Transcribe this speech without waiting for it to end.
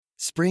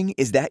Spring,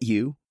 is that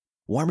you?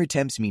 Warmer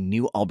temps mean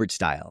new Allbirds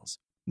styles.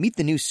 Meet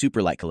the new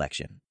Superlight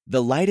collection,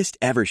 the lightest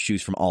ever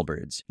shoes from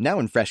Allbirds, now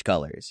in fresh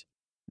colors.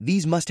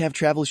 These must-have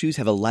travel shoes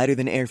have a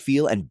lighter-than-air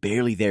feel and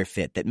barely there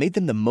fit that made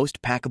them the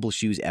most packable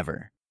shoes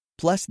ever.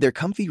 Plus, they're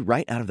comfy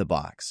right out of the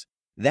box.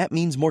 That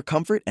means more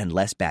comfort and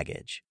less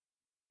baggage.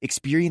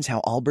 Experience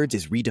how Allbirds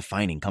is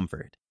redefining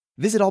comfort.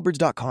 Visit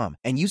allbirds.com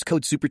and use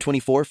code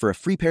SUPER24 for a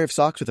free pair of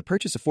socks with a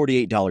purchase of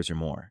 $48 or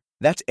more.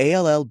 That's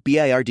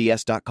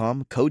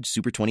ALLBIRDS.com, code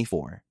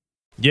SUPER24.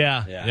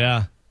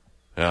 Yeah.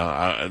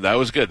 That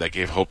was good. That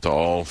gave hope to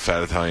all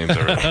fat Italians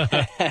already.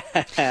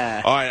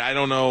 All right, I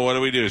don't know. What do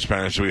we do,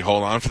 Spanish? Do we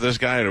hold on for this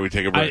guy or do we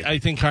take a break? I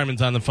think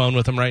Carmen's on the phone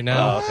with him right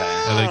now. Oh, okay.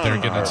 I think they're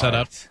getting it set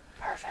up.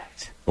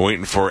 Perfect. I'm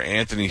waiting for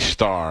Anthony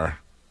Starr,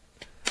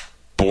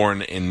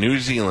 born in New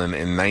Zealand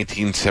in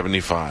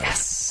 1975.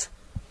 Yes.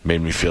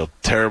 Made me feel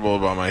terrible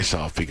about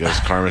myself because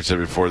Carmen said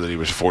before that he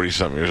was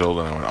 40-something years old,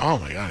 and I went, oh,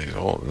 my God, he's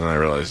old. And then I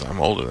realized I'm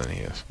older than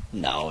he is.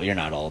 No, you're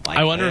not old, Mike.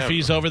 I wonder if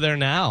he's over there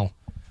now.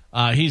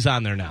 He's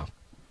on there now.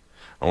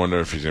 I wonder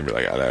if he's going to be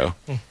like, hello.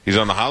 He's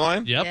on the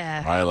hotline? Yep.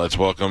 Yeah. All right, let's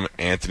welcome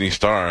Anthony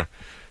Starr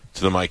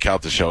to the Mike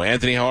Calta Show.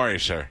 Anthony, how are you,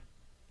 sir?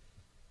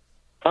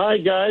 Hi,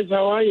 guys.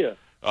 How are you?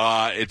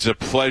 It's a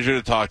pleasure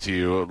to talk to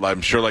you.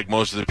 I'm sure like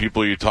most of the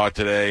people you talked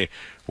today,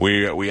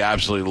 we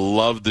absolutely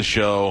love the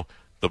show,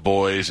 the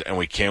boys, and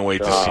we can't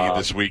wait to see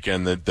this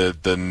weekend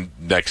the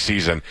next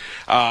season.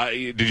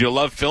 Did you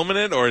love filming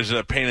it, or is it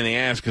a pain in the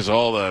ass because of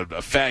all the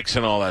effects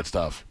and all that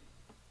stuff?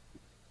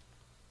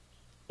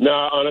 No,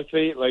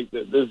 honestly, like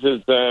this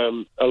is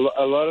a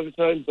lot of the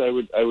times I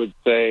would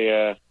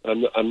say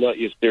I'm not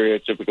your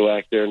stereotypical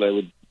actor, and I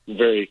would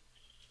very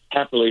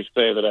happily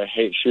say that I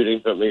hate shooting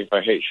something if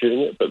I hate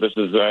shooting it. But this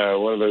is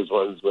one of those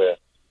ones where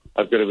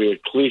I've got to be a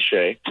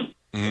cliche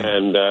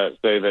and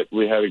say that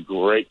we had a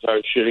great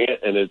time shooting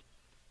it, and it's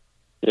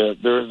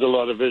there is a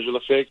lot of visual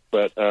effects,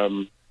 but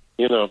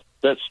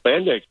that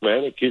spandex,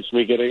 man, it keeps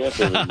me getting up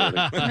every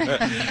morning.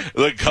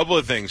 Look, a couple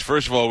of things.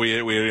 First of all, we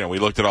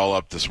looked it all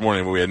up this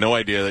morning, but we had no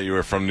idea that you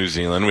were from New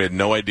Zealand. We had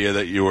no idea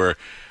that you were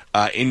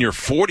in your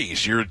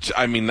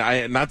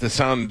 40s. Not to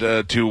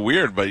sound too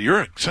weird, but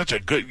you're such a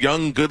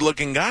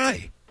good-looking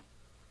guy.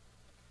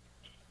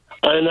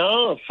 I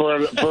know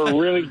for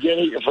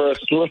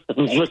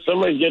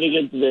somebody getting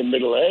into their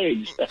middle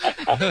age.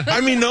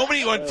 I mean,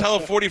 nobody would tell a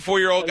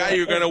 44-year-old guy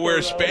you're going to wear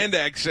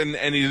spandex, and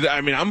he's.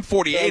 I mean, I'm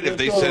 48. If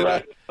they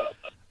said,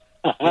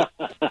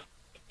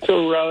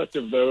 so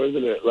relative, though,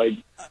 isn't it? Like,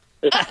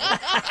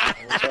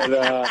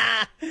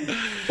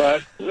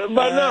 but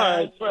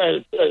no,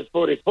 it's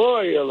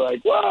 44. You're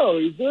like, wow,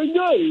 he's doing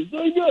good. He's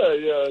doing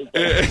good.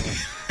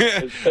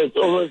 It's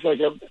almost like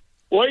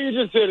what you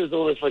just said is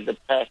almost like a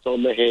pat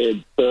on the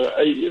head.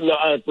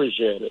 I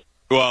appreciate it.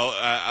 Well,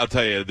 I'll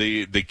tell you,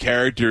 the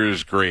character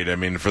is great. I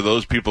mean, for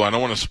those people, I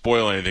don't want to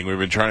spoil anything. We've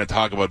been trying to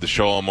talk about the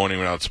show all morning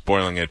without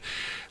spoiling it,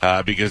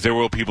 because there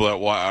will people that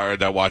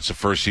watch the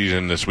first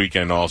season this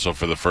weekend also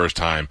for the first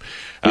time.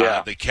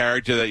 The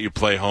character that you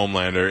play,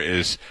 Homelander,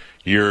 is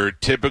your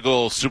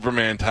typical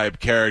Superman-type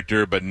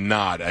character, but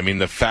not. I mean,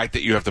 the fact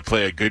that you have to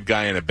play a good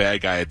guy and a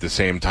bad guy at the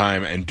same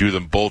time and do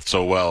them both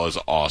so well is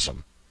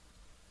awesome.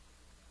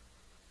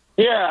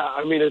 Yeah,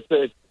 I mean, it's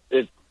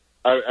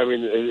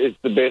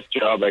the best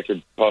job I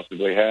could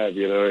possibly have.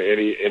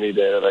 Any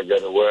day that I go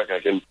to work,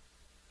 I'm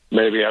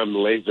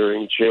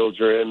lasering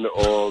children,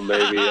 or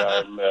maybe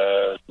I'm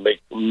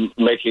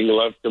making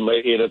love to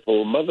my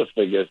Oedipal mother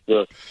figure.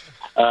 So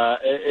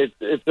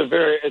it's a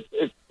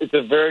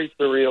very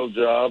surreal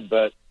job,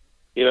 but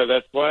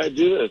that's why I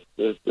do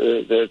this.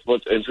 That's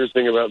what's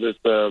interesting about this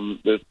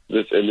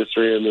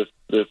industry and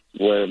this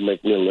way of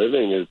making a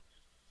living is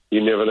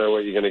you never know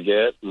what you're going to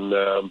get, and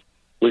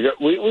we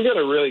got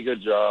a really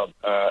good job.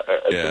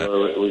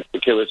 The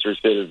chemistry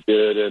set is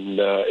good, and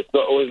it's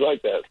not always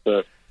like that.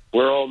 So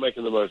we're all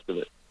making the most of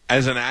it.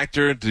 As an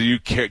actor,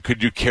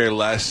 could you care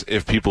less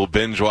if people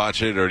binge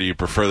watch it, or do you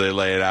prefer they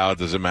lay it out?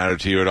 Does it matter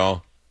to you at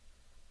all?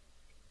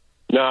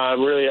 No,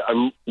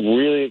 I'm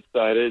really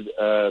excited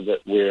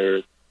that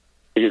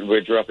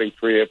we're dropping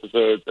 3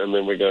 episodes, and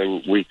then we're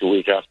going week to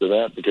week after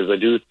that, because I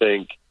do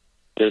think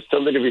there's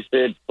something to be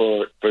said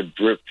for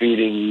drip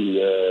feeding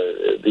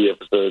the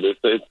episode.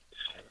 It's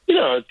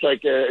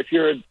like if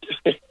you're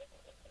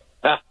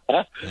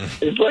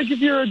if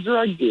you're a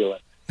drug dealer.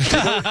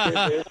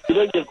 You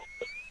don't get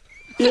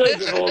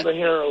all the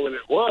heroin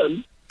at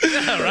once.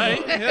 Yeah, right.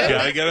 Yeah. You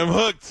gotta get them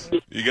hooked.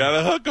 You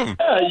gotta hook them.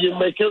 You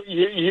make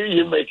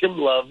him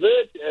love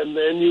it, and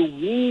then you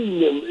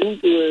wean them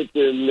into it,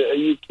 and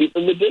you keep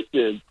them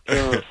addicted.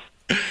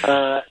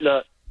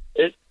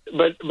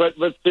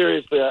 But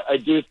seriously, I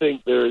do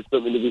think there is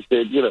something to be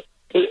said.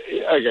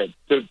 Again,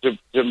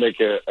 to make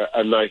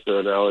a nicer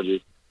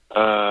analogy,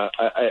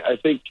 I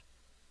think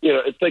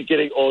it's like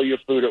getting all your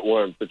food at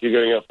once. If you're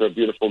going out for a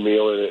beautiful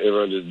meal and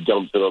everyone just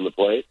dumps it on the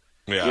plate,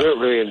 you don't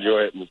really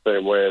enjoy it in the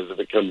same way as if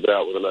it comes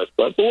out with a nice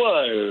glass of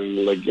wine,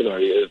 and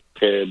it's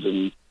paired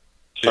and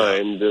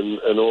timed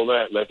and all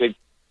that. And I think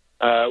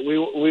we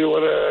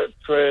want to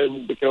try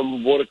and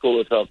become water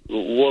cooler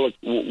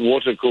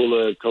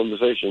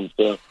conversations.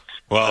 So.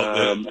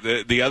 Well,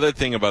 the other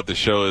thing about the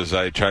show is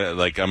I'm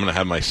going to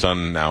have my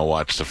son now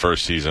watch the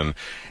first season,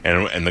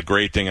 and the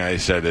great thing I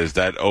said is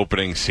that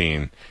opening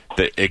scene,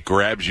 that it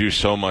grabs you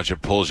so much,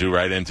 it pulls you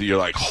right into, you're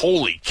like,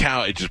 holy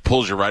cow, it just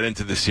pulls you right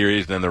into the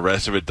series, and then the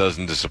rest of it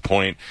doesn't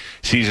disappoint.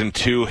 Season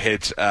 2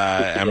 hits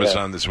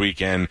Amazon this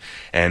weekend,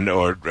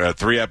 or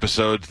 3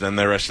 episodes, then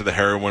the rest of the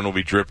heroin will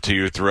be dripped to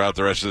you throughout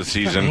the rest of the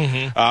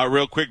season.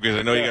 Real quick, because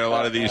I know you got a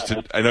lot of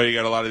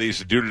these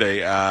to do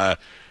today.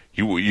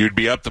 You'd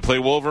be up to play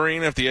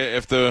Wolverine if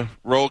the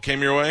role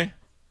came your way?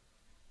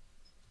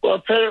 Well,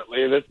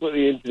 apparently that's what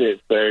the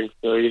internet's saying.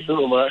 So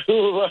who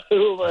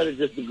am I to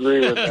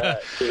disagree with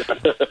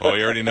that? Well,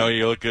 you already know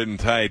you look good in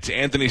tights.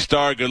 Anthony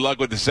Starr, good luck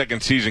with the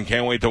second season.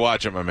 Can't wait to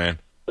watch it, my man.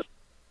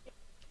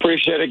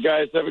 Appreciate it,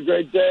 guys. Have a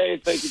great day.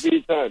 Thank you for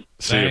your time.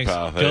 See you,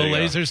 pal. Go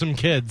laser some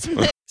kids.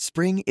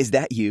 Spring, is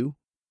that you?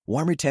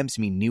 Warmer temps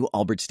mean new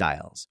Allbirds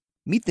styles.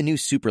 Meet the new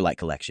Superlight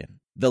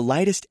collection, the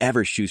lightest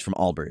ever shoes from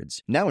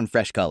Allbirds, now in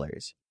fresh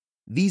colors.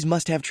 These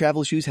must-have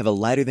travel shoes have a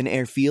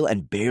lighter-than-air feel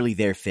and barely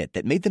there fit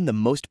that made them the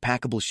most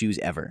packable shoes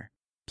ever.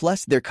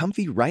 Plus, they're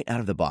comfy right out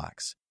of the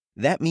box.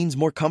 That means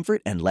more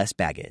comfort and less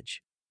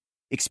baggage.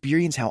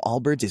 Experience how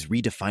Allbirds is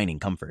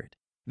redefining comfort.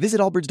 Visit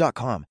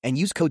allbirds.com and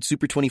use code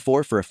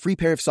SUPER24 for a free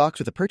pair of socks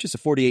with a purchase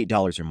of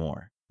 $48 or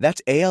more.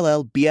 That's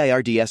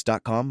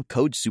ALLBIRDS.com,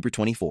 code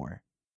SUPER24.